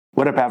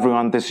What up,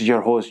 everyone? This is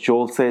your host,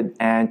 Joel Sid,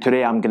 and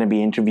today I'm going to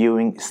be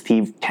interviewing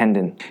Steve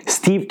Tendon.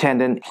 Steve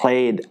Tendon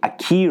played a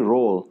key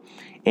role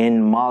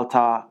in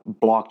Malta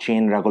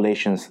Blockchain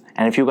Regulations.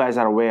 And if you guys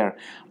are aware,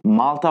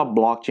 Malta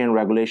Blockchain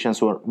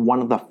Regulations were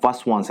one of the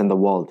first ones in the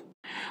world.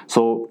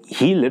 So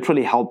he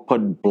literally helped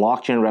put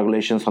blockchain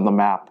regulations on the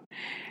map.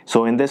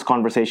 So in this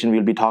conversation,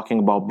 we'll be talking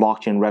about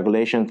blockchain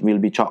regulations. We'll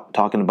be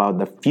talking about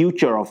the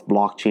future of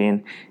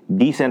blockchain,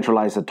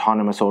 decentralized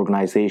autonomous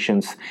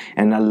organizations,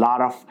 and a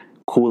lot of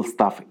cool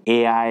stuff,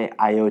 AI,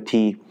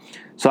 IoT.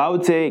 So I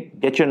would say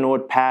get your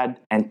notepad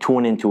and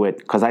tune into it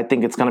because I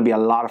think it's going to be a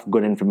lot of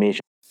good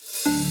information.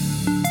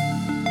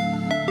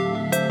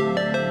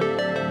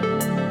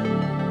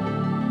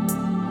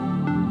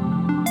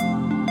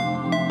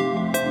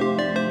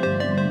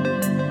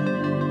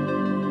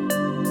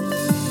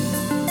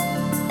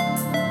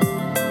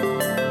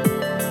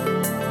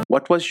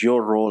 What was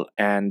your role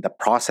and the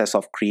process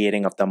of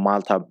creating of the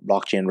Malta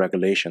Blockchain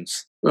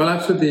Regulations? Well,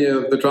 actually,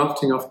 the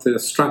drafting of the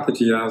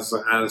strategy as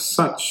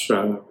such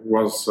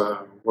was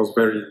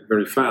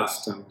very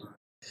fast, and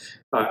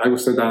I would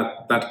say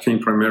that came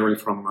primarily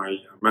from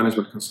my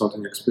management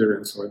consulting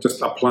experience. So I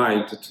just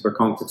applied to the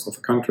context of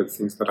the country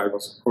things that I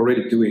was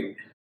already doing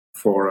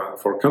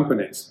for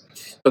companies.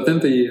 But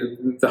then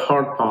the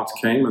hard part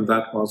came, and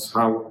that was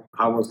how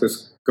was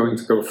this going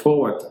to go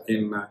forward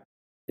in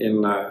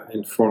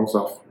forms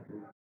of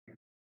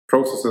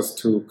processes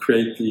to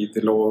create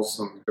the laws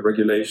and the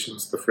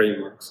regulations, the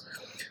frameworks.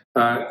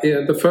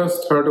 The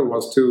first hurdle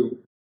was to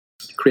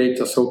create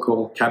a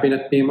so-called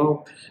cabinet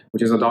memo,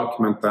 which is a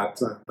document that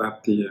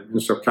the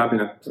Minister of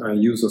Cabinet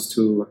uses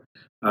to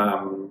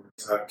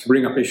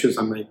bring up issues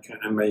and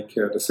make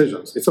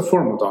decisions. It's a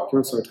formal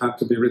document, so it had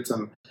to be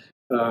written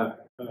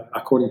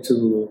according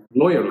to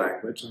lawyer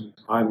language, and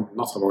I'm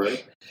not a lawyer,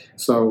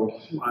 so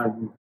I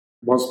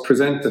was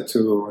presented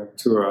to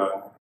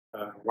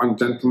one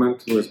gentleman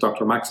who is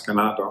Dr. Max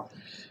Ganado,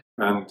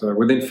 and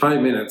within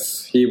 5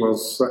 minutes he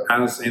was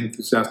as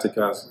enthusiastic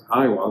as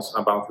I was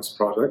about this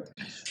project,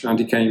 and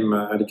he came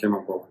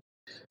on board.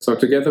 So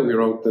together we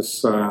wrote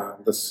this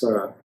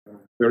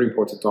very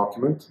important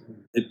document.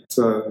 It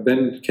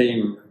then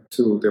came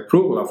to the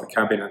approval of the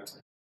cabinet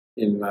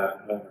in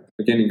the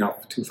beginning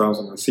of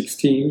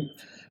 2016,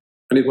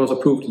 and it was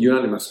approved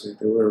unanimously.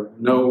 There were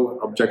no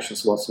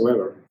objections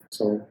whatsoever.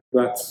 So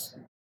that's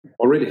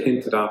already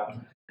hinted at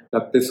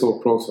that this whole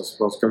process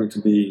was going to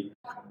be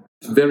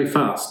very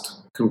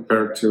fast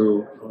compared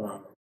to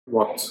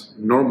what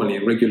normally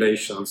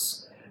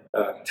regulations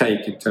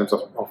take in terms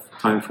of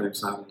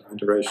timeframes and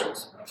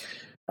durations.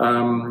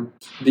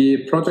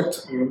 The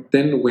project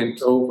then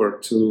went over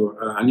to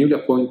a newly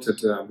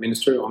appointed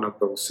minister,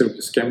 Honorable Sylvia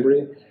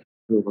Skembri,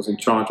 who was in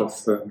charge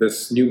of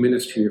this new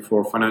ministry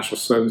for financial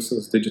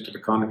services, digital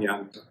economy,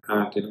 and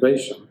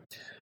innovation.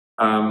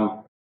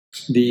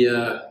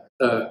 The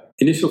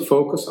initial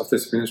focus of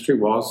this ministry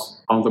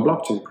was on the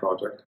blockchain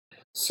project.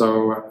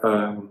 So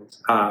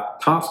a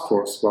task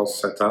force was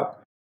set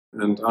up,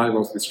 and I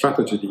was the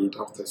strategy lead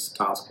of this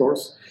task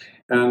force.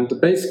 And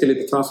basically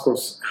the task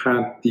force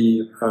had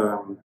the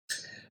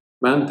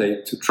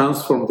mandate to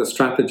transform the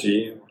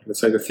strategy,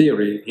 let's say the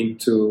theory,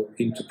 into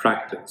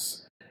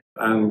practice.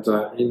 And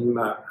in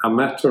a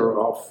matter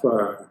of,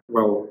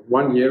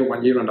 1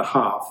 year and a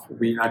half,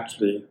 we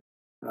actually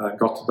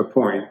got to the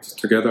point,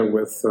 together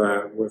with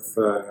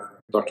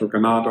Dr.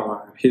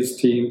 Ganado and his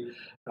team,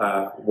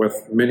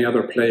 with many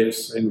other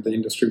players in the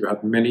industry. We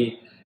had many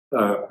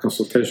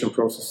consultation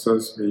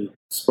processes. We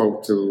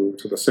spoke to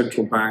the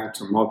central bank,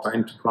 to Malta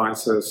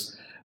enterprises,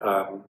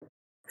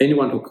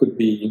 anyone who could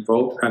be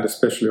involved, and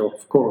especially,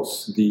 of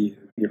course, the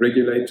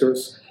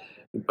regulators,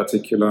 in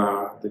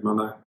particular the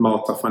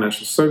Malta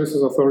Financial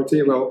Services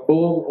Authority. Well,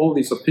 all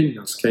these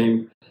opinions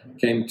came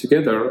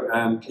together,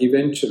 and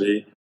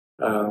eventually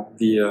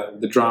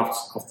the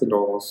drafts of the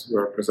laws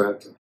were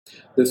presented.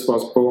 This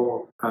was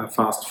all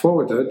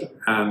fast-forwarded,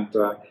 and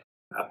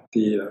at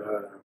the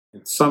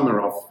summer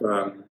of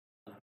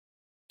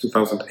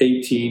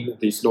 2018,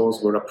 these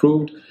laws were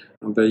approved,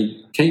 and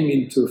they came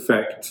into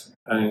effect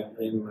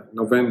in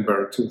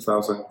November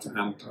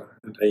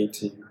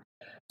 2018.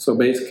 So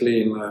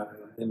basically,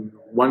 in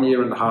 1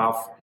 year and a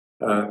half,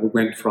 we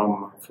went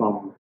from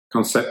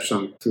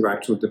conception to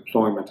actual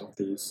deployment of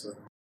these.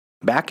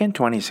 Back in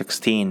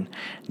 2016,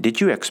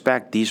 did you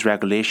expect these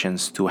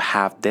regulations to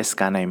have this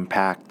kind of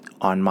impact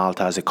on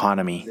Malta's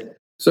economy?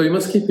 So you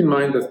must keep in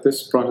mind that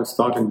this project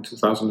started in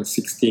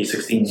 2016.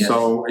 Yes.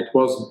 So it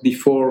was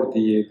before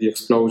the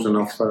explosion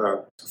of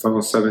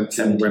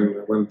 2017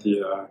 when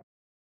the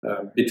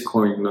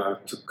Bitcoin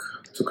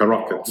took a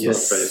rocket.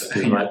 Yes,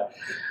 basically, right?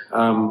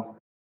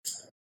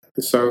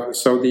 So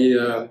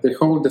the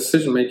whole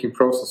decision-making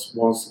process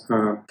was.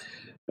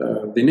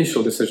 The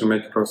initial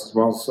decision-making process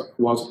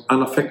was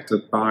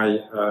unaffected by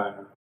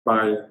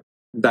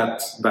that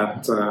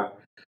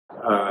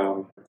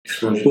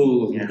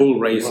bull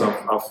race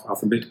of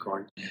the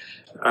Bitcoin,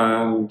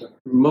 and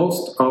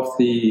most of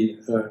the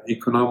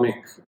economic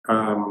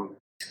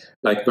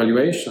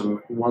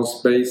valuation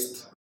was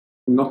based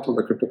not on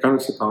the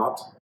cryptocurrency part,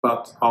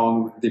 but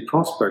on the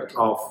prospect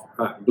of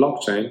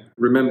blockchain.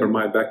 Remember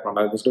my background,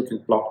 I was looking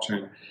at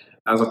blockchain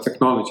as a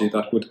technology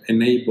that would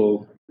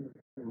enable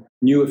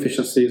new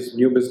efficiencies,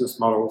 new business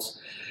models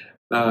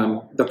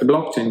that the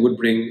blockchain would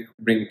bring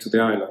to the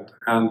island.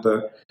 And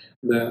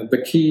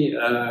the key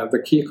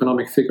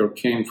economic figure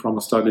came from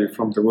a study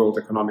from the World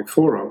Economic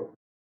Forum,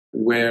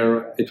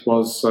 where it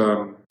was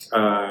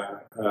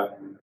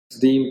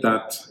deemed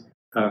that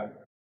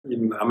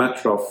in a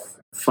matter of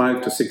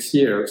 5 to 6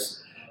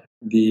 years,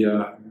 the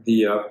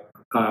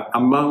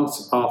amount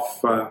of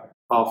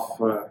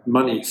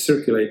money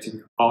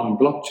circulating on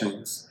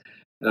blockchains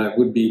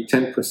would be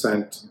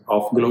 10%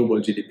 of global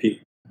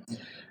GDP.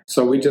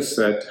 So we just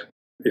said,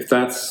 if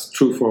that's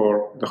true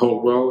for the whole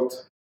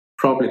world,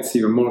 probably it's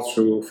even more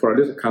true for a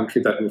little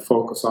country that will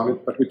focus on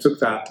it. But we took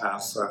that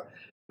as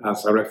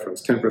a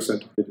reference,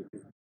 10% of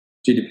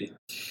GDP.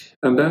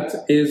 And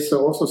that is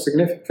also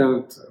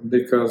significant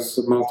because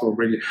Malta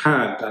already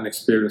had an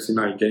experience in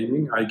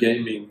iGaming.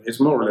 iGaming is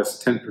more or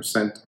less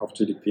 10% of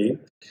GDP.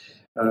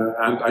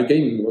 And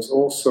iGaming was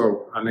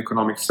also an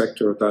economic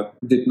sector that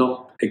did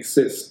not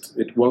exist.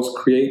 It was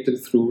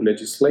created through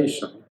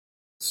legislation.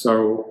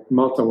 So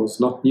Malta was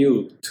not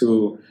new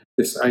to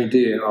this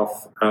idea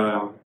of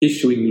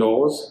issuing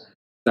laws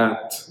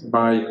that,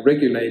 by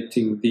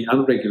regulating the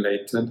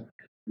unregulated,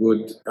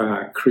 would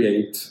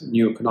create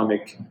new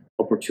economic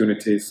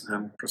opportunities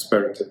and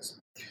prosperities.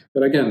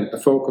 But again, the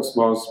focus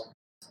was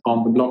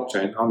on the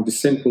blockchain, on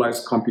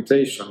decentralized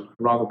computation,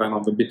 rather than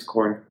on the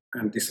Bitcoin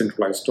and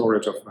decentralized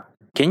storage of that.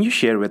 Can you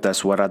share with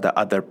us what are the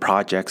other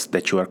projects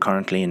that you are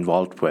currently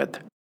involved with?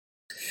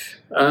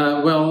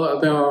 Well,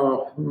 there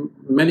are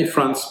many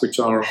fronts which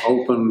are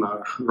open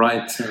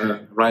right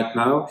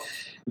now.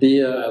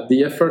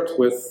 The effort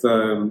with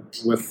the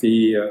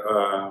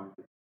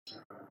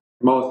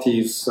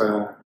Maltese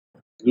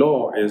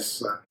law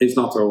is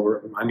not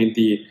over. I mean,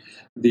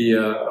 the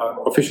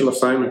official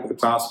assignment of the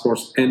task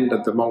force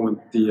ended the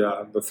moment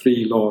the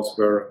three laws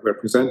were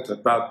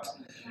presented. But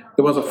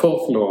there was a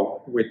fourth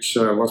law which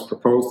was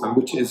proposed and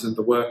which is in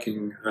the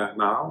working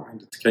now,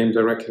 and it came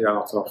directly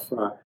out of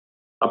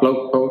a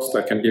blog post.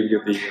 I can give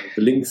you the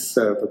links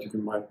that you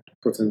might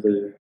put in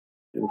the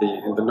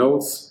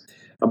notes.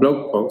 A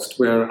blog post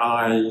where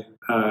I,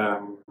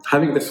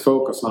 having this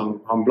focus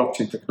on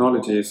blockchain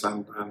technologies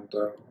and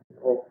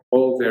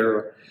all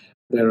the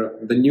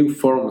new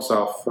forms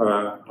of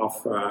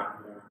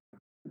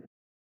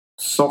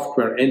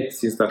software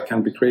entities that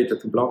can be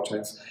created in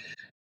blockchains,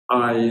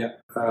 I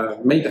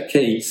made a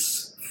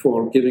case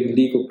for giving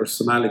legal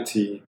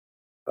personality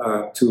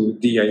to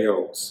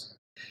DAOs.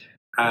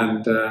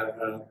 And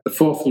the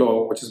fourth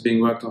law, which is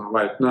being worked on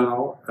right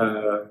now,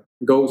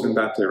 goes in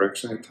that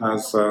direction. It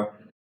has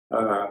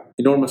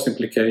enormous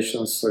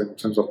implications in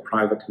terms of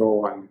private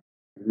law and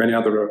many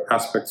other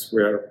aspects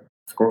where,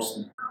 of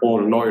course,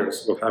 all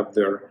lawyers will have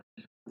their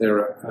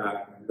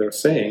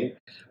saying.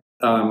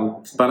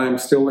 But I'm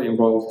still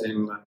involved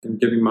in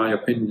giving my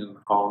opinion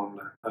on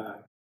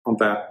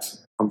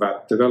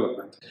that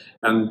development.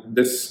 And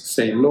this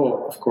same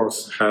law, of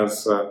course,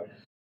 has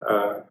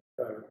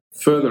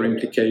further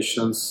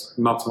implications,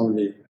 not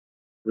only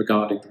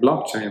regarding the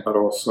blockchain, but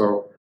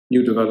also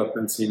new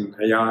developments in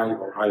AI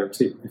or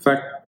IoT. In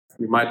fact,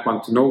 you might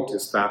want to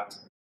notice that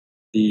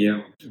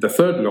the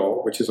third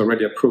law, which is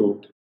already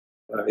approved,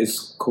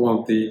 is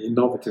called the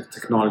Innovative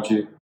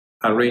Technology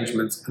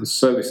Arrangements and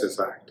Services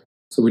Act.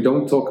 So we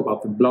don't talk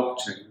about the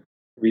blockchain,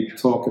 we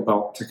talk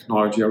about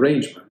technology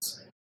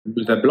arrangements.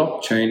 The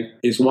blockchain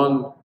is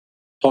one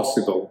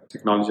possible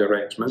technology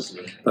arrangement,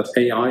 but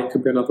AI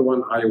could be another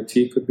one,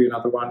 IoT could be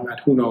another one, and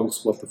who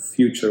knows what the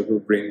future will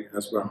bring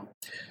as well.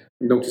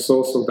 Notice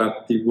also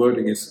that the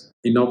wording is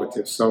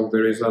innovative, so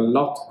there is a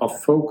lot of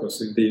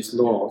focus in these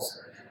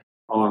laws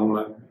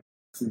on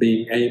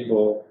being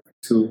able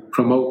to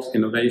promote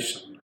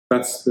innovation.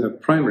 That's the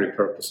primary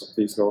purpose of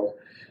these laws.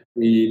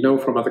 We know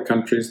from other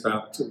countries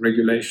that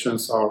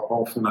regulations are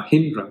often a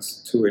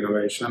hindrance to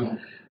innovation,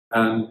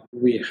 and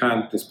we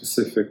had the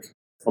specific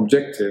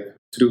objective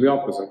to do the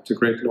opposite, to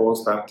create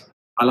laws that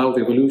allow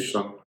the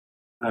evolution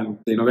and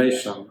the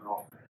innovation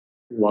of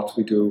what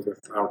we do with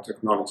our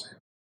technology.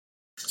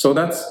 So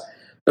that's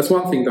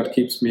one thing that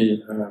keeps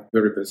me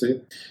very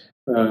busy.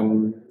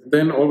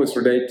 Then, always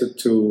related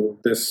to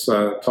this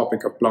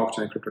topic of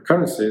blockchain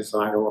cryptocurrencies,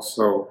 I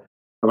also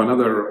have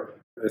another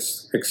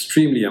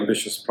extremely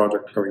ambitious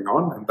project going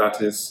on, and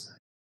that is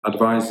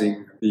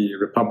advising the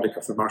Republic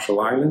of the Marshall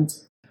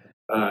Islands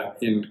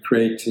in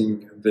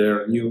creating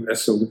their new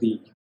SOV.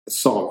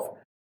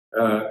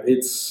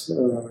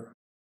 The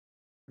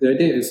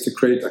idea is to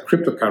create a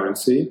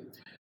cryptocurrency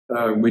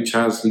which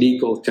has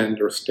legal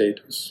tender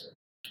status.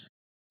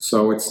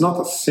 So it's not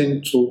a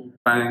central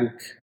bank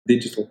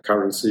digital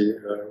currency,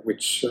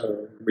 which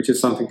is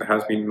something that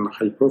has been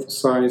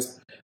hypothesized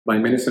by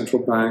many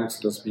central banks.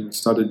 It has been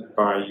studied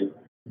by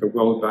the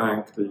World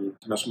Bank, the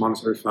International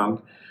Monetary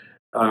Fund.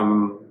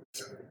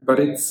 But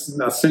it's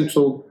a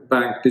central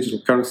bank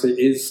digital currency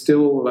is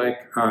still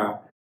like a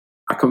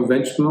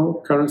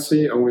conventional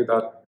currency, only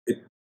that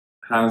it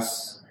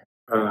has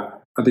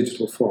a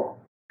digital form.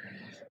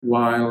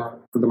 While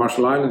on the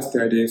Marshall Islands,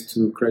 the idea is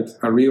to create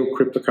a real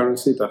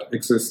cryptocurrency that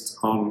exists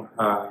on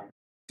a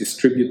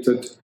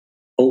distributed,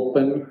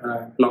 open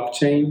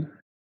blockchain,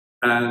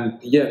 and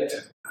yet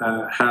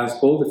has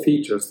all the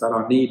features that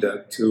are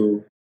needed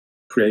to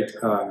create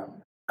a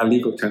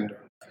legal tender.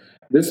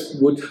 This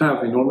would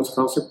have enormous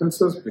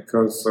consequences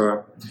because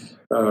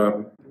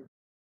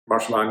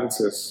Marshall Islands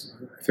is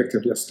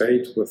effectively a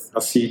state with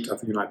a seat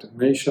at the United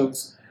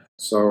Nations.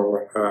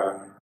 So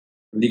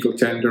legal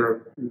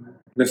tender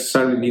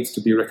necessarily needs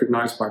to be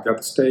recognized by the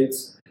other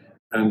states,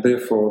 and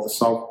therefore the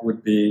SOC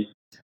would be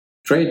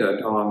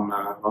traded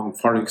on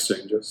foreign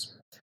exchanges.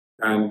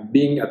 And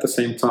being at the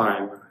same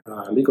time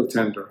legal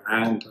tender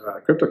and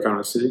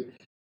cryptocurrency,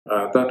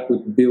 that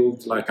would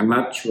build like a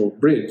natural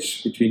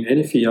bridge between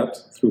any fiat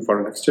through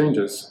foreign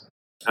exchanges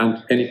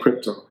and any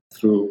crypto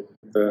through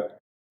the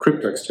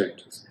crypto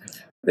exchanges.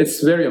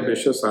 It's very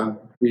ambitious, and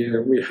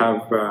we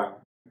have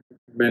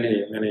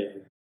many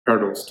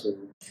hurdles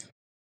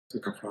to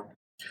confront.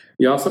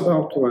 You asked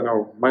about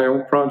my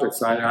own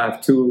projects. I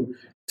have two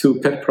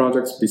pet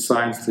projects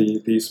besides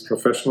these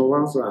professional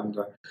ones, and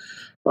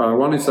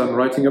one is I'm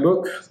writing a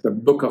book, the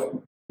book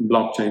of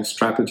blockchain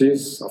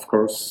strategies, of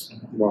course,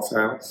 what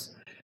else,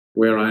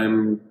 where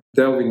I'm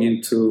delving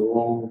into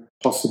all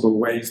possible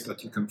ways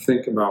that you can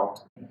think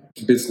about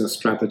business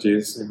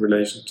strategies in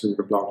relation to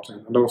the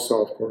blockchain, and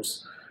also, of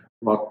course,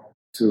 what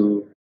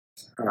to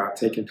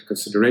take into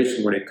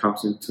consideration when it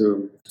comes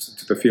to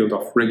the field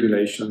of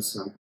regulations,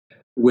 and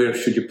where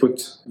should you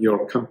put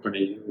your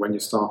company when you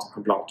start a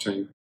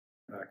blockchain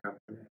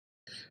company.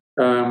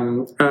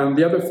 And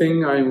the other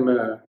thing I'm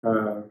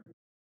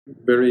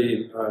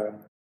very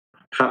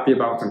happy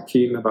about and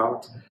keen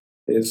about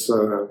is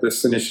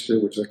this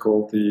initiative, which I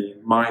call the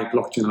My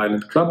Blockchain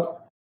Island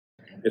Club.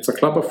 It's a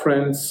club of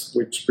friends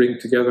which bring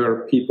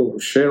together people who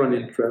share an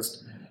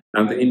interest,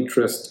 and the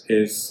interest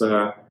is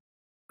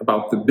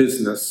about the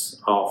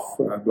business of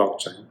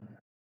blockchain.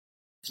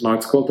 Now,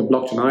 it's called the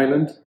Blockchain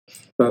Island,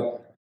 but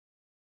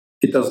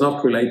it does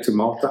not relate to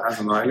Malta as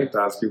an island,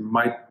 as you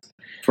might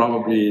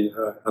probably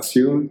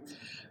assume.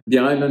 The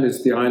island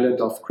is the island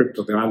of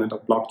crypto, the island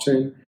of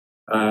blockchain,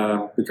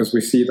 because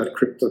we see that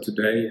crypto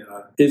today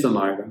is an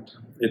island.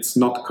 It's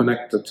not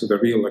connected to the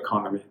real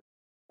economy.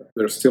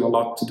 There's still a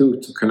lot to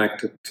do to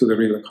connect it to the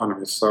real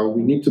economy. So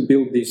we need to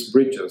build these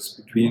bridges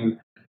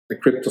between the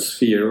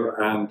cryptosphere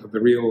and the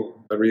real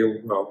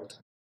world.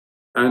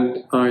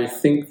 And I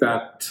think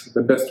that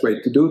the best way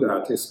to do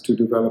that is to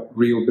develop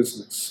real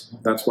business.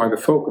 That's why the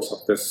focus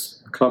of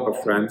this club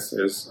of friends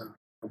is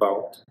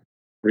about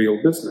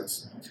real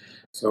business.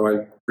 So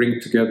I bring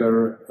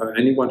together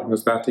anyone who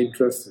has that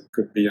interest. It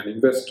could be an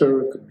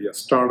investor, it could be a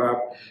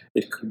startup,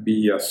 it could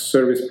be a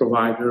service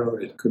provider,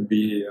 it could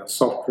be a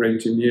software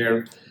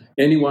engineer,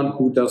 anyone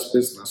who does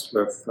business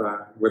with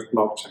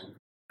blockchain.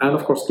 And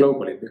of course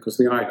globally, because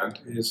the island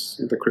is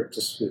in the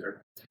cryptosphere.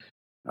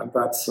 And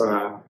that's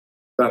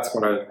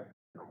what I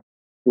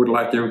would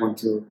like everyone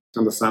to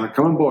understand and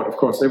come on board. Of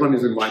course, everyone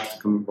is invited to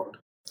come on board.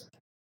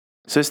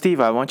 So, Steve,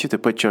 I want you to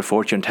put your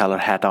fortune teller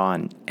hat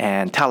on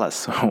and tell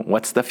us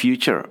what's the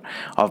future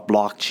of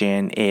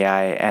blockchain,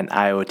 AI, and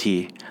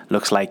IoT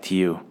looks like to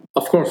you.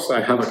 Of course,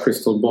 I have a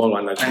crystal ball,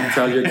 and I can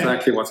tell you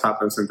exactly what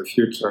happens in the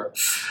future.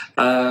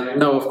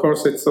 No, of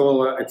course, it's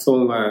all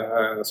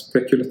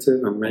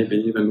speculative and maybe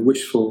even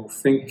wishful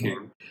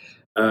thinking.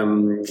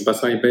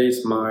 But I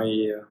base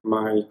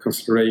my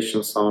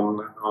considerations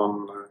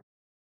on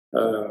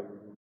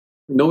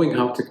knowing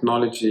how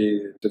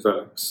technology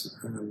develops.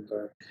 And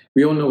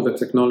we all know that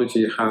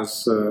technology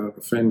has the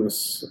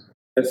famous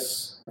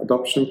S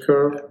adoption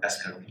curve.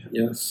 S curve.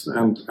 Yes,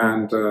 and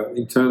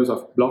in terms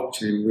of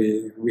blockchain,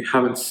 we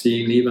haven't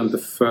seen even the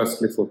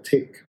first little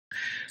tick.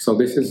 So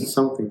this is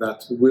something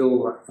that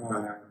will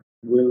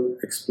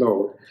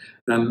explode,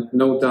 and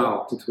no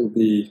doubt it will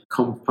be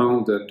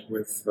compounded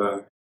with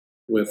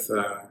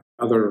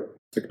other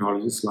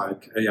technologies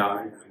like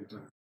AI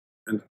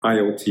and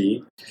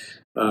IoT.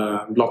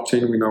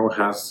 Blockchain, we know,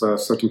 has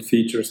certain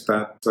features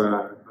that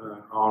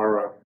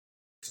are,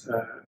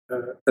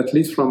 at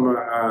least from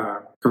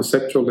a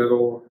conceptual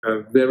level,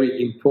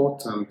 very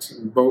important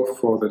both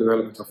for the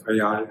development of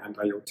AI and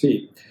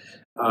IoT.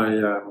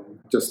 I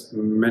just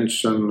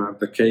mentioned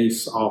the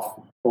case of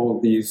all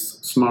these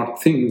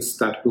smart things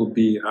that will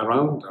be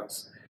around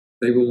us.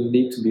 They will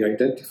need to be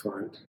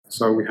identified.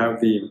 So we have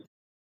the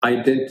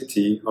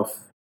identity of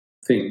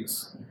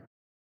things.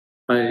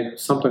 I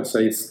sometimes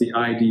say it's the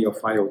ID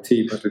of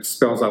IoT, but it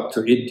spells out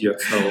to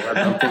idiot, so I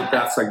don't think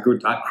that's a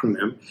good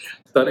acronym.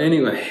 But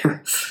anyway,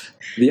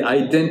 the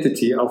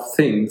identity of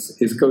things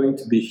is going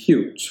to be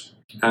huge.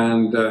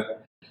 And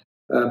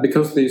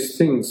because these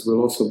things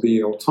will also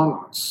be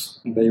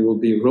autonomous, they will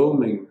be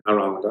roaming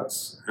around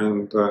us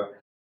and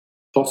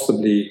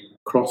possibly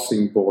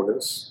crossing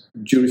borders,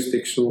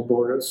 jurisdictional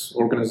borders,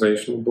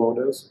 organizational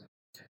borders.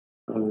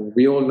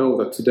 We all know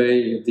that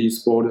today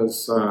these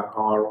borders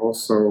are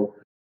also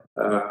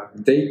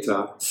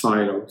data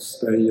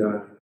silos.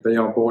 They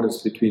are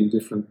borders between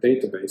different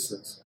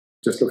databases.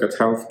 Just look at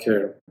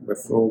healthcare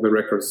with all the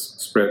records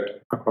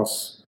spread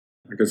across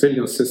a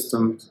gazillion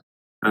systems,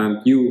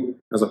 and you,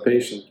 as a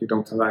patient, you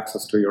don't have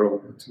access to your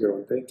own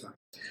data.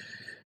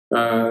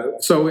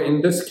 So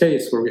in this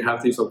case, where we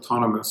have these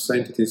autonomous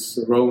entities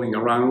roaming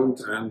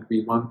around and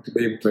we want to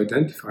be able to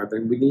identify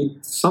them, we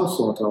need some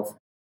sort of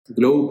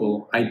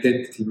global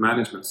identity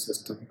management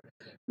system,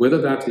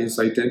 whether that is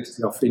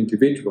identity of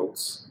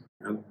individuals,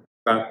 and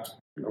that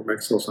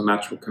makes also a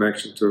natural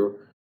connection to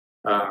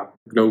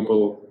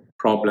global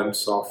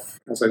problems of,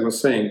 as I was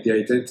saying, the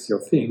identity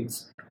of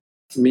things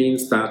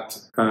means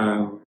that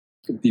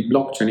the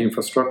blockchain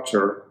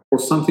infrastructure, or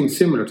something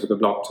similar to the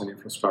blockchain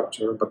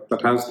infrastructure, but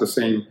that has the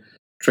same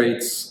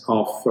traits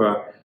of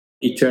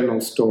eternal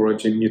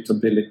storage,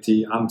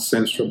 immutability,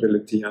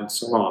 uncensorability, and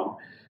so on,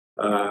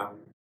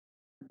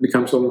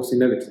 becomes almost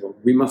inevitable.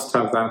 We must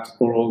have that,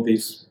 or all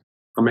these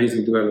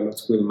amazing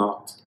developments will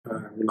not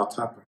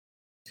happen.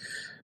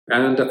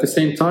 And at the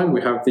same time,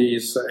 we have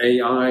these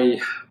AI,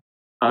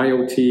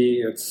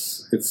 IoT.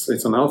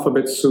 It's an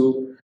alphabet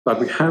soup, but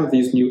we have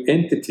these new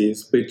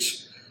entities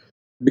which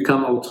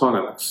become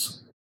autonomous.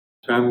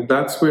 And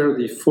that's where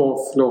the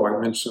fourth law I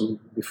mentioned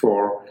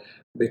before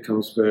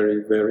becomes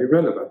very, very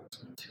relevant.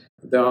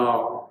 There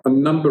are a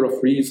number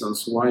of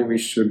reasons why we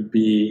should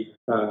be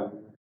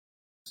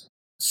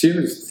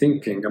serious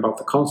thinking about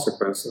the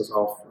consequences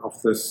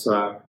of this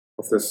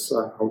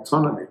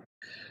autonomy.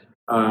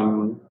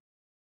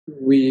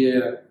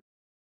 We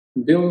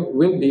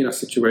will be in a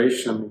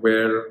situation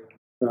where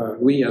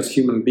we as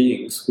human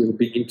beings will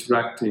be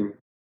interacting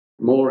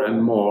more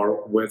and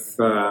more with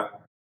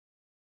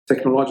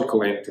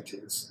technological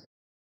entities,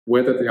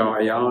 whether they are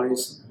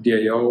AIs,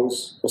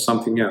 DAOs, or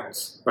something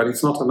else. But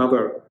it's not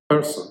another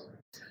person,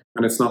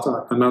 and it's not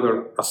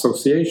another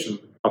association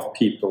of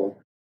people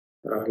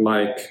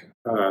like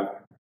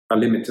a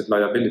limited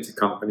liability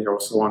company or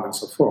so on and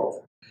so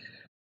forth.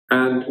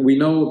 And we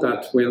know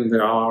that when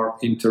there are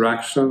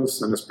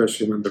interactions, and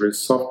especially when there is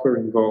software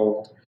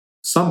involved,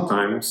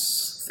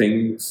 sometimes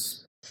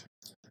things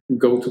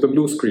go to the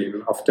blue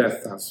screen of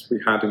death, as we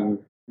had in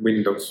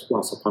Windows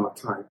once upon a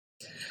time.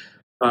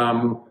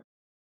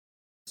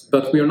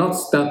 But we are not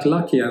that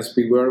lucky as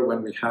we were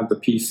when we had the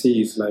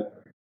PCs like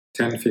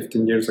 10,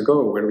 15 years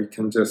ago, where we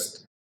can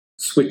just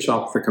switch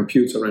off the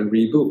computer and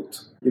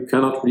reboot. You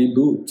cannot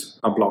reboot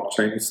a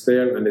blockchain. It's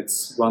there and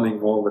it's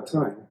running all the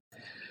time.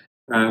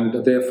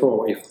 And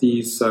therefore, if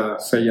these,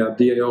 say, a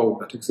DAO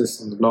that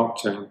exists on the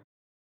blockchain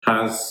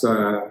has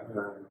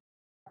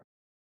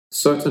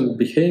certain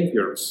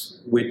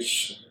behaviors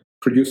which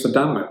produce a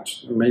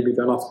damage, and maybe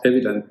they're not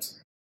evident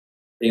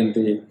in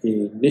the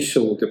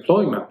initial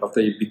deployment, but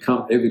they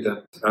become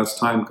evident as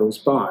time goes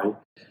by,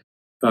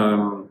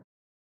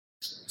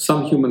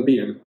 some human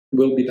being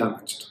will be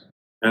damaged.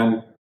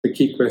 And the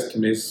key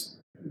question is,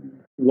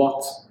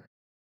 what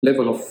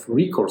level of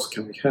recourse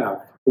can we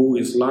have? Who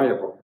is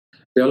liable?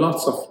 There are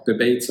lots of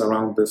debates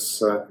around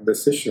this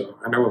issue.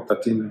 I know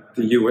that in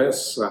the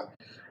US,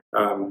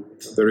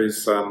 there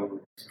is a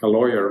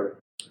lawyer,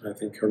 I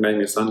think her name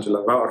is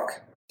Angela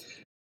Vark,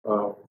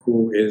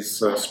 who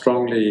is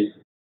strongly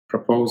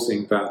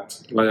proposing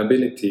that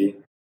liability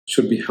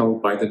should be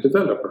held by the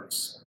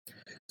developers.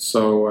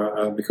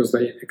 So, because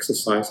they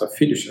exercise a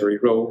fiduciary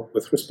role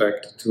with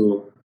respect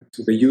to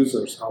the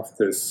users of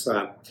this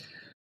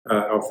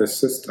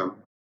system.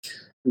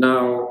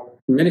 Now,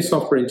 many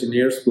software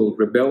engineers will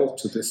rebel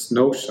to this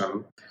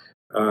notion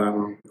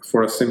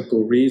for a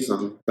simple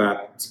reason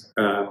that,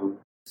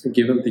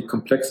 given the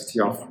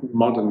complexity of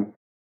modern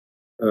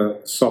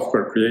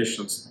software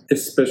creations,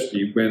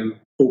 especially when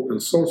open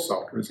source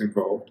software is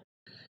involved,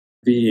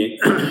 the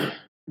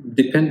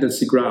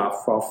dependency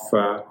graph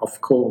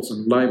of codes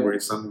and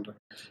libraries and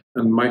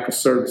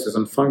microservices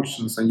and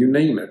functions and you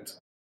name it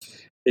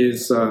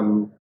is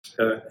an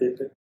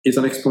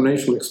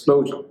exponential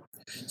explosion.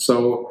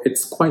 So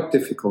it's quite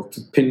difficult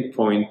to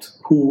pinpoint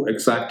who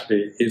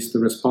exactly is the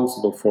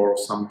responsible for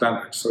some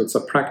damage. So it's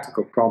a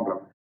practical problem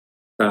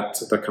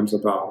that comes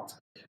about.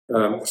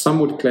 Some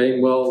would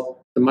claim,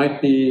 well, there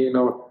might be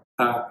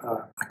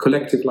a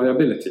collective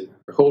liability.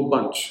 A whole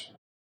bunch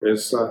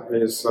is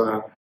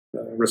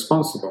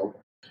responsible.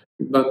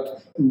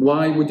 But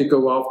why would you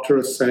go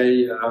after,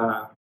 say,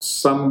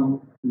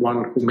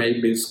 someone who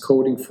maybe is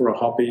coding for a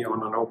hobby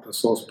on an open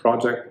source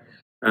project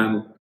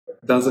and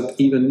doesn't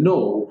even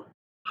know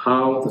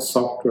how the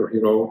software he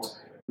wrote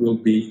will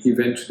be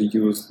eventually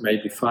used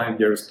maybe 5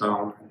 years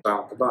down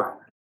the line?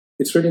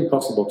 It's really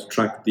impossible to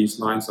track these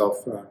lines of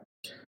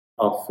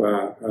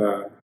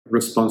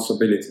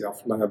responsibility,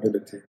 of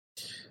liability.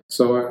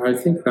 So I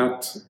think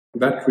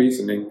that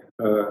reasoning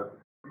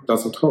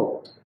doesn't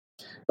hold.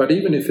 But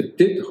even if it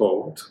did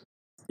hold,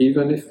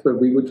 even if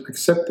we would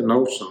accept the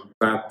notion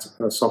that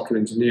software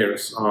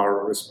engineers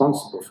are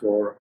responsible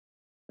for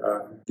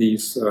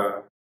these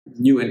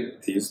new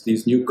entities,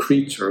 these new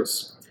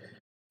creatures,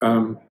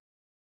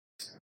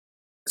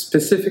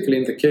 specifically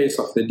in the case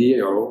of the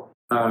DAO,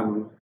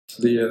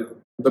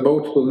 the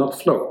boat will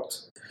not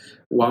float.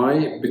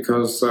 Why?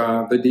 Because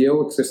the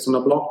DAO exists on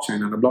a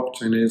blockchain, and a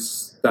blockchain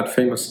is that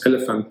famous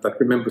elephant that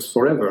remembers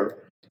forever.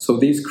 So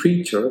these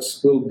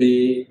creatures will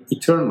be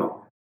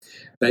eternal.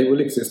 They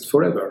will exist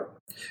forever.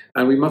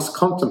 And we must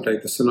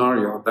contemplate the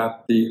scenario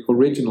that the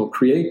original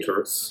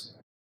creators,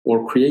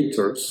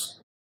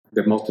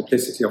 the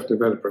multiplicity of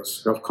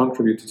developers who have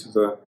contributed to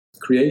the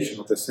creation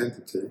of this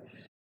entity,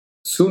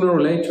 sooner or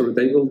later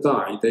they will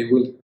die, they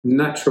will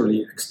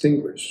naturally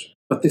extinguish,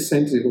 but this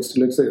entity will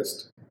still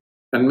exist.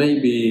 And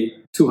maybe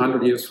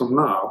 200 years from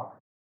now,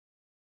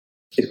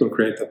 it will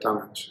create that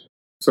damage.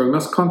 So we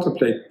must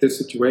contemplate this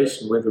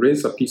situation where there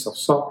is a piece of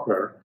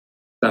software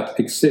that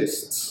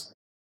exists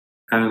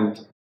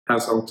and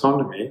has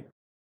autonomy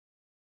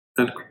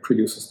and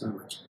produces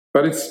damage.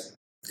 But it's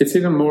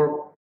even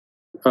more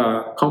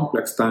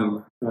complex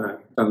than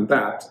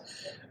that,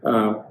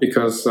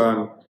 because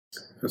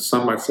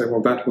some might say,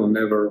 well, that will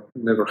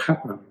never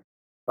happen.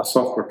 A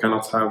software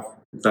cannot have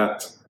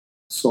that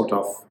sort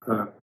of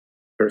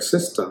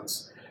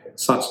persistence.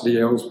 Such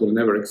DAOs will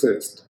never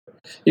exist.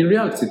 In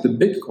reality, the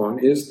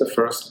Bitcoin is the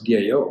first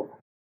DAO,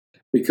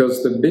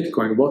 because the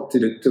Bitcoin, what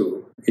did it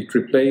do? It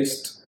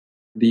replaced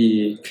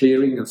the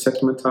clearing and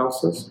settlement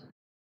houses.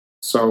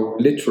 So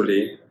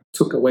literally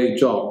took away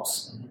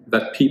jobs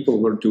that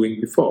people were doing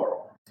before.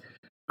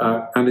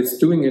 And it's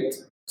doing it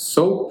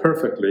so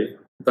perfectly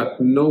that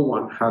no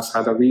one has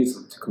had a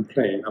reason to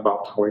complain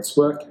about how it's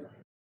working.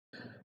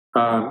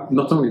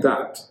 Not only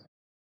that,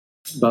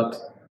 but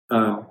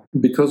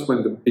because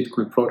when the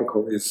Bitcoin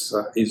protocol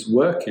is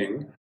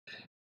working,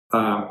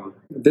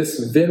 this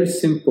very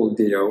simple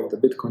DAO, the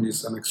Bitcoin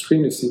is an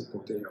extremely simple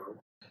DAO,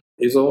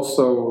 is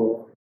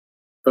also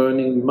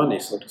earning money,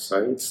 so to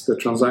say. It's the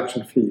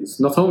transaction fees.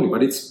 Not only,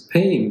 but it's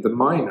paying the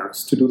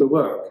miners to do the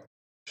work.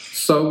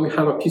 So we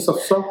have a piece of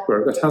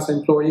software that has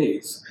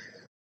employees.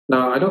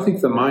 Now, I don't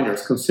think the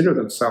miners consider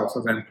themselves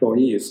as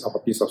employees of a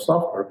piece of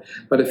software,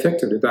 but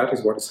effectively that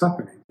is what is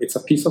happening. It's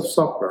a piece of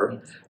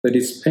software that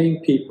is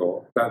paying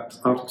people that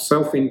out of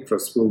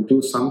self-interest will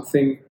do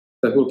something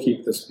that will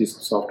keep this piece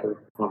of software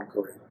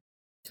ongoing.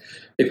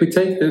 If we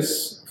take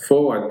this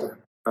forward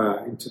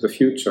into the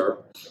future,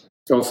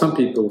 well, some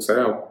people say,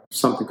 oh,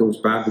 something goes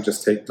bad, we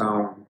just take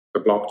down the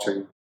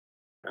blockchain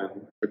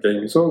and the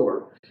game is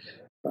over.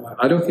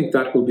 I don't think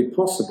that will be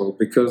possible,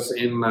 because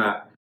in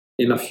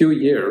a few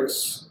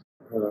years,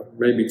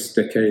 maybe it's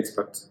decades,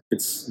 but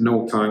it's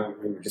no time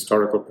in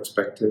historical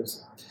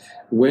perspectives,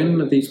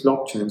 when these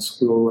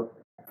blockchains will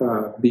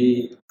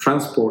be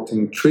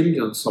transporting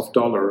trillions of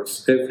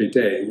dollars every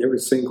day, every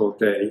single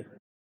day,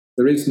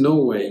 there is no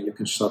way you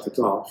can shut it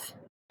off.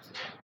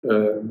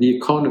 The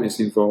economies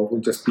involved will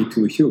just be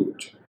too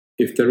huge.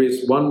 If there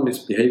is one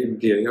misbehaving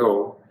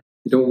DAO,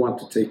 you don't want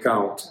to take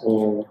out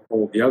all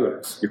the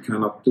others. You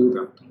cannot do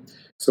that.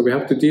 So we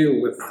have to deal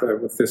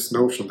with this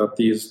notion that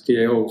these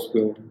DAOs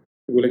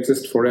will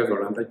exist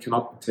forever and they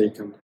cannot be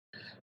taken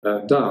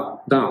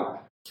down.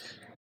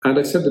 And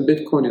I said the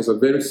Bitcoin is a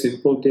very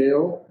simple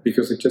DAO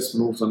because it just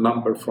moves a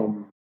number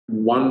from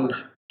one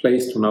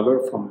place to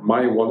another, from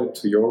my wallet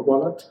to your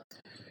wallet.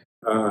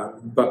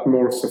 But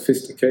more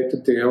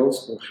sophisticated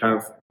DAOs will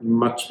have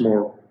much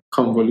more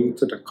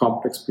convoluted and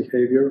complex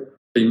behavior.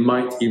 They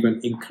might even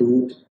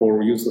include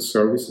or use the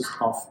services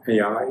of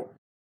AI.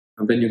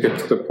 And then you get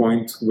to the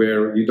point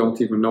where you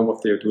don't even know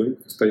what they're doing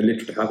because they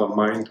literally have a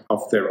mind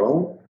of their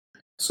own.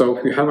 So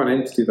if you have an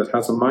entity that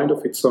has a mind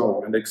of its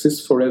own and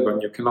exists forever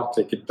and you cannot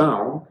take it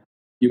down,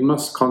 you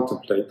must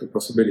contemplate the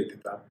possibility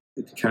that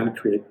it can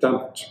create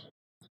damage.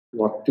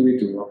 What do we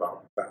do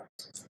about that?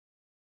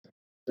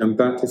 And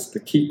that is the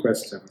key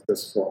question of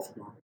this fourth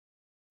one.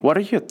 What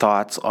are your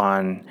thoughts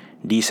on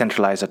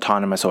decentralized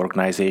autonomous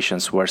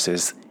organizations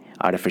versus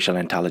artificial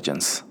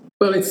intelligence?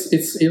 Well,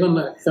 it's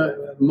even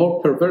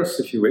more perverse,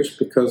 if you wish,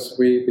 because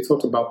we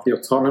talked about the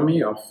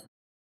autonomy of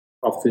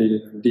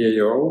the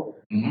DAO,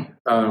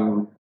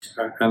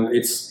 and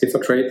it's a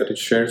trait that it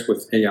shares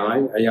with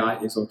AI. AI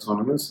is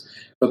autonomous,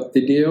 but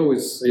the DAO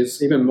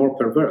is even more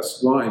perverse.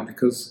 Why?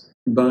 Because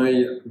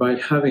by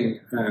having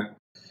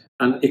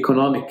an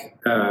economic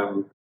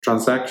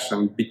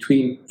transaction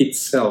between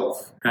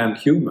itself and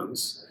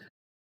humans,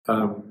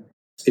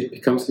 it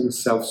becomes even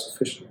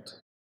self-sufficient.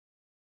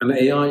 And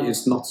AI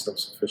is not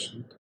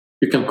self-sufficient.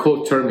 You can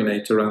call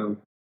Terminator and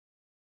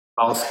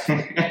ask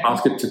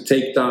it to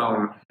take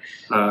down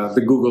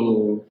the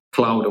Google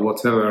Cloud or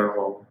whatever,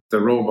 or the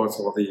robots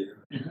or the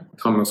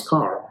autonomous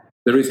car.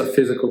 There is a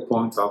physical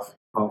point of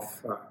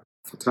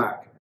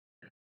attack.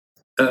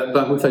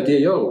 But with a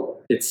DAO,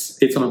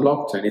 it's on a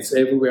blockchain. It's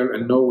everywhere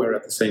and nowhere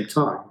at the same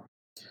time.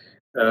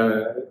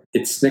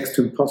 It's next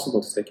to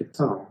impossible to take it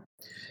down.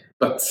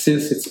 But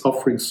since it's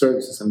offering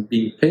services and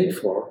being paid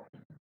for,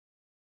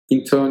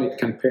 in turn it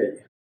can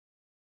pay.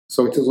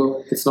 So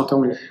it's not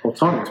only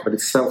autonomous, but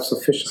it's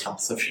self-sufficient.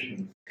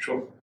 Self-sufficient,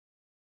 sure.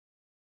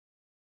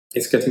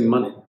 It's getting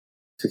money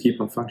to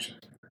keep on functioning,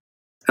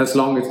 as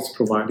long as it's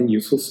providing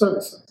useful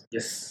services.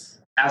 Yes.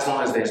 As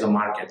long as there's a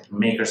market,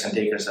 makers and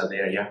takers are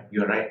there, yeah,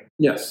 you're right.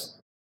 Yes.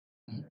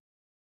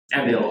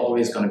 And there are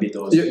always going to be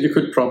those. You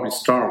could probably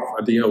starve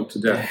a DAO to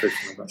death if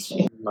that's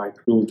like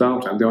ruled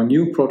out. And there are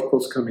new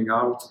protocols coming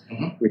out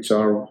which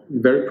are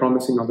very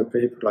promising on the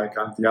paper, like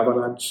the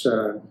Avalanche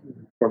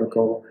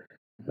protocol,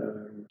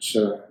 which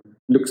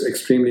looks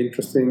extremely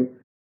interesting,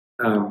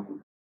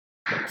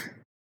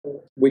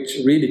 which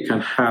really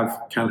can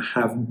have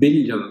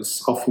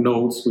billions of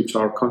nodes which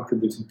are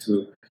contributing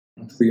to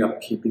the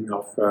upkeeping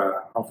of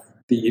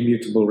the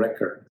immutable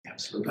record.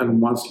 Absolutely.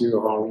 And once you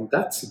are in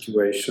that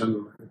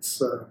situation,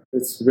 it's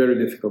very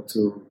difficult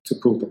to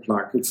pull the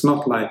plug. It's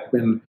not like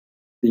when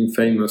the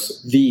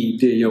infamous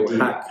DAO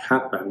hack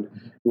happened,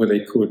 where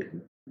they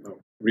could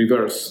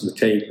reverse the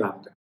tape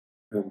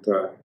and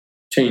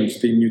change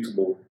the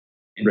immutable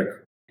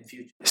record.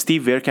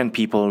 Steve, where can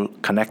people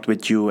connect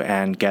with you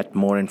and get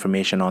more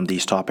information on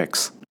these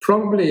topics?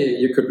 Probably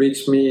you could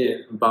reach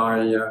me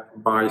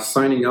by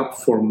signing up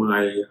for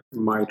my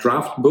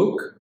draft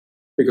book,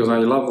 because I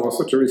love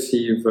also to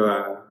receive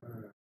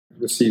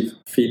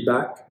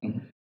feedback.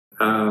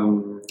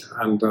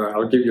 And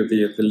I'll give you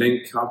the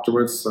link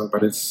afterwards,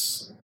 but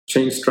it's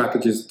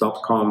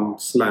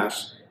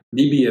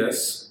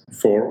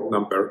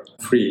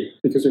chainstrategies.com/DBS4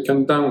 because you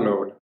can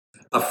download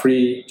a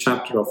free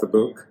chapter of the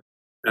book.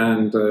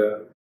 And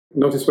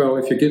notice, well,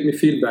 if you give me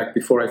feedback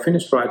before I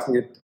finish writing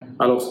it,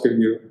 I'll also give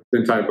you the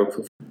entire book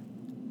for free.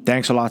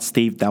 Thanks a lot,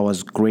 Steve. That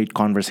was great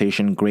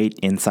conversation, great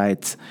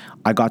insights.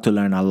 I got to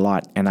learn a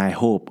lot, and I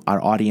hope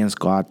our audience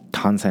got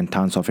tons and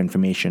tons of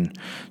information.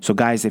 So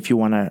guys, if you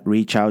want to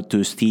reach out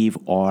to Steve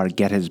or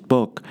get his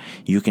book,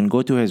 you can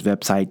go to his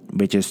website,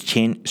 which is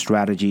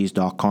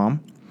chainstrategies.com.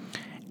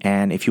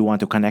 And if you want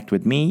to connect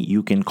with me,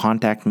 you can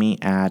contact me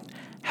at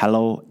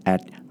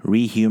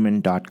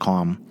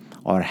hello@rehuman.com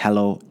or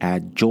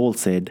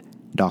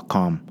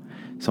hello@joelsid.com.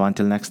 So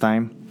until next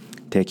time,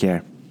 take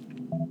care.